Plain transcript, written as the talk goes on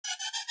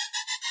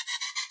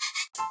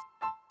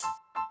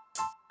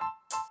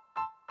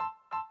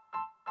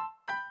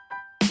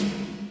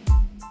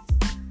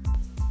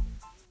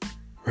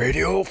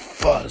Radio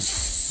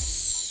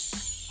Fuzz.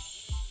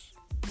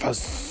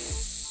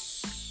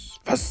 Fuzz.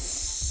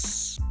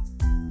 Fuzz.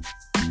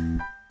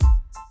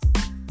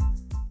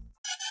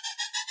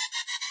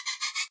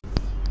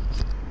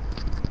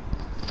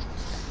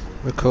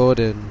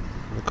 Recording.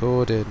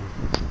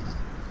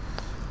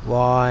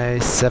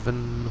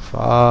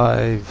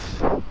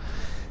 Y75.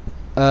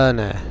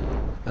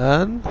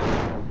 Ern?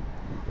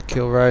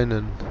 Kill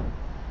Ronan.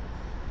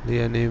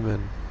 Leo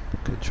Newman.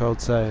 Controlled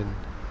Zone.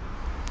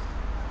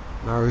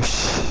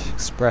 Marush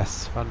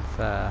Express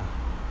Funfair.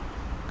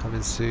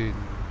 Coming soon.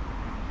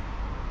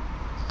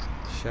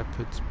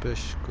 Shepherd's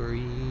Bush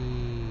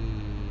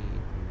Green.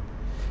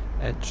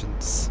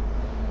 Entrance.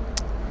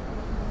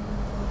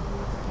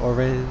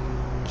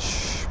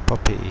 Orange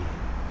poppy.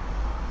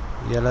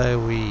 Yellow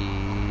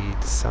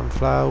weeds.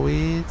 Sunflower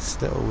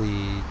weeds. Little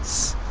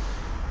weeds.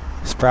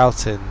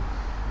 Sprouting.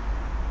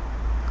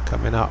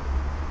 Coming up.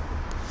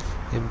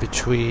 In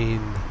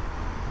between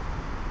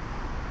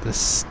the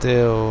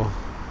still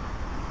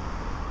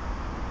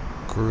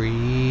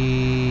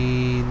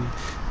green,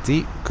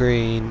 deep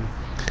green,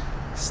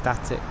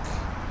 static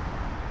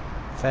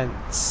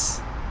fence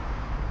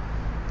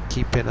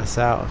keeping us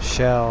out of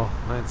Shell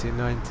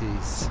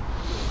 1990s.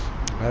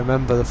 I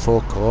remember the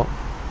forecourt.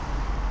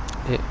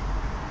 It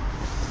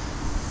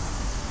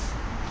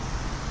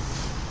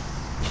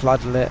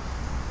floodlit,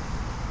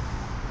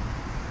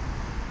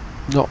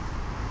 not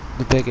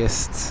the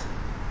biggest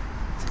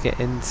to get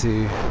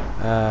into.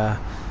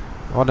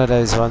 One of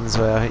those ones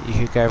where you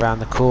could go around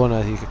the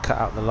corner, you could cut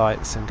out the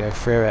lights and go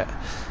through it.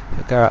 You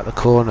could go out the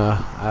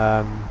corner,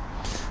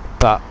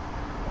 but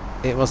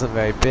it wasn't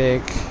very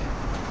big.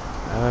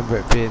 I remember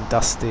it being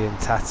dusty and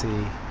tatty,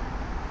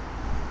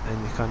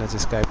 and you kind of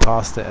just go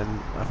past it. And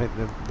I think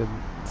the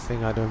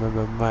thing I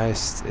remember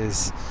most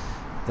is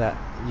that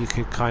you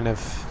could kind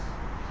of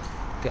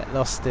get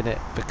lost in it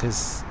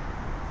because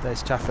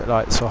those traffic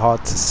lights were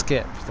hard to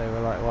skip. They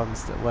were like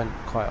ones that went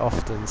quite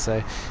often,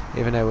 so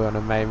even though we were on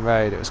a main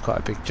road, it was quite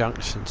a big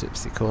junction,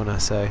 Gypsy Corner,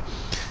 so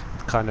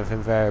kind of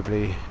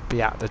invariably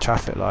be at the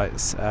traffic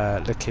lights,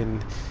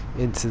 looking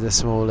into the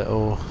small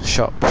little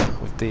shop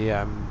with the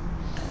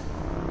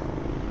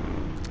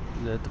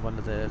one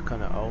of the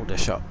kind of older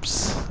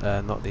shops,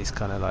 not these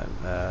kind of like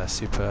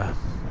super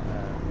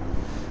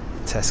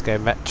Tesco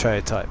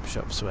Metro type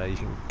shops where you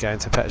can go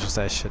into a petrol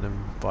station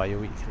and buy your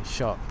weekly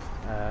shop.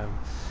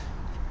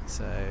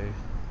 So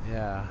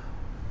yeah,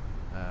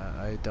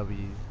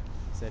 OWZE,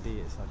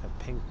 it's like a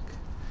pink,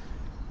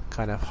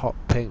 kind of hot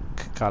pink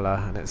colour,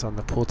 and it's on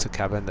the porter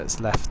cabin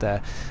that's left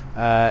there.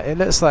 It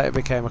looks like it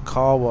became a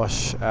car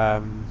wash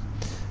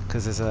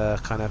because there's a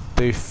kind of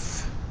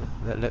booth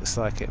that looks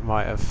like it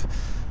might have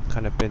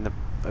kind of been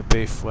a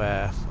booth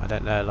where, I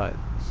don't know, like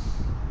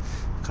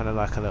kind of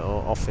like a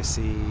little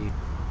officey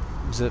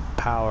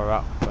power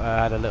up,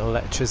 had a little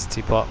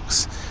electricity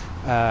box,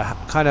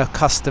 kind of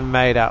custom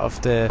made out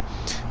of the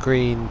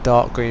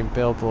dark green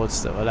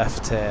billboards that were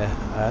left here.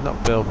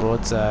 Not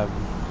billboards,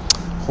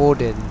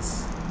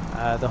 hoardings.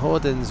 The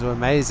hoardings were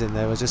amazing,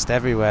 they were just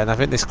everywhere, and I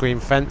think this green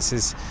fence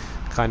is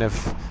kind of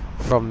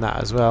from that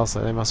as well,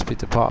 so they must be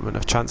Department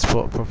of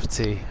Transport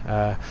property,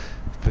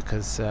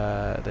 because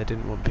they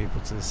didn't want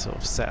people to sort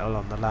of settle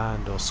on the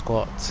land or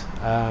squat.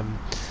 So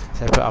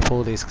they put up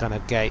all these kind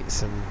of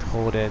gates and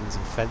hoardings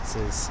and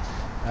fences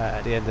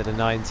at the end of the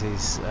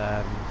 90s,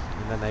 and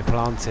then they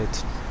planted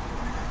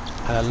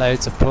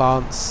loads of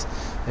plants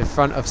in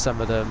front of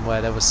some of them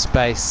where there was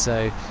space,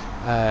 so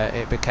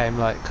it became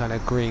like kind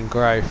of green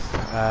growth,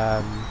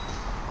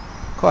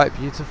 quite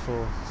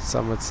beautiful,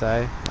 some would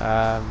say,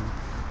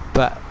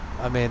 but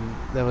I mean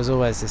there was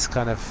always this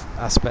kind of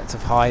aspect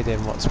of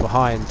hiding what's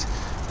behind.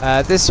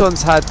 This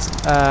one's had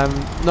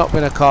not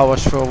been a car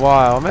wash for a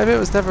while. Maybe it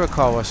was never a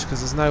car wash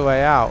because there's no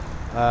way out,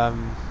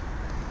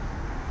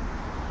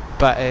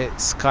 but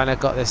it's kind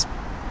of got this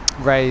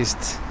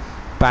raised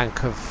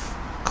bank of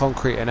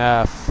concrete and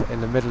earth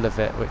in the middle of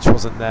it, which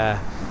wasn't there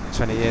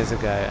 20 years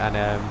ago, and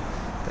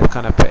they've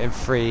kind of put in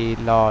 3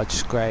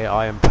 large grey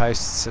iron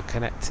posts and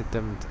connected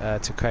them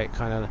to create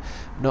kind of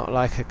not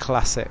like a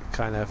classic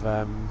kind of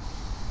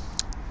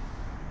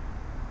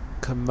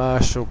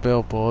commercial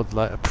billboard,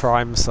 like a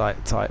prime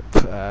site type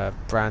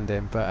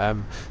branding, but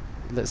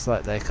looks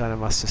like they kind of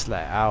must just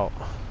let it out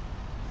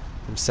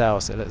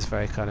themselves. It looks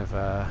very kind of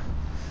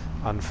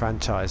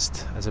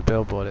unfranchised as a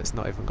billboard. It's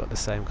not even got the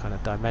same kind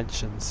of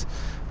dimensions,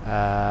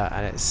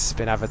 and it's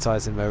been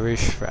advertised in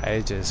Marush for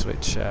ages,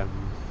 which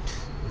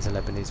is a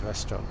Lebanese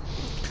restaurant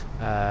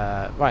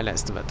right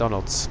next to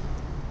McDonald's.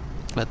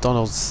 I'll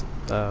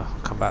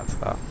come back to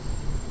that.